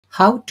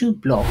How to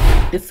block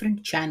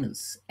different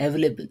channels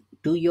available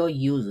to your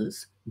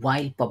users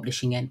while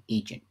publishing an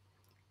agent.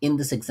 In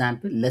this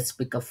example, let's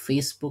pick up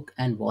Facebook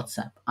and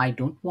WhatsApp. I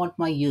don't want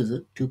my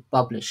user to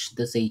publish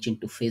this agent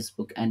to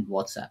Facebook and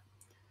WhatsApp.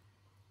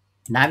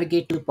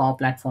 Navigate to Power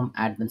Platform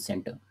Admin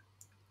Center.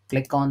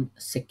 Click on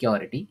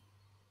Security.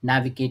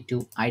 Navigate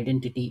to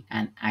Identity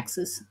and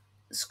Access.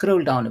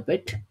 Scroll down a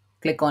bit.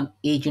 Click on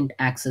Agent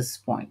Access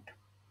Point.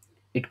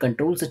 It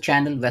controls a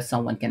channel where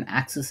someone can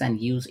access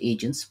and use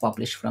agents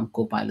published from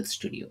Copilot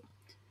Studio.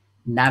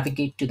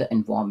 Navigate to the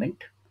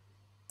environment,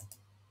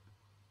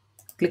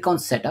 click on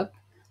Setup,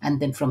 and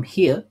then from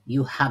here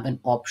you have an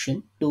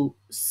option to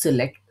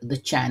select the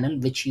channel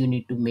which you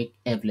need to make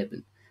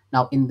available.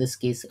 Now, in this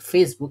case,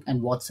 Facebook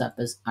and WhatsApp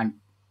is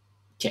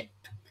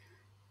unchecked.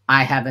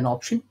 I have an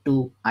option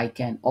to, I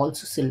can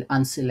also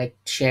unselect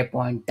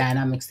SharePoint,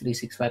 Dynamics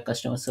 365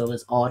 customer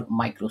service, or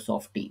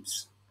Microsoft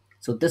Teams.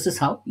 So this is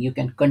how you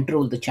can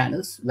control the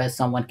channels where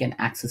someone can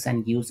access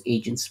and use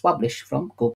agents published from Copilot.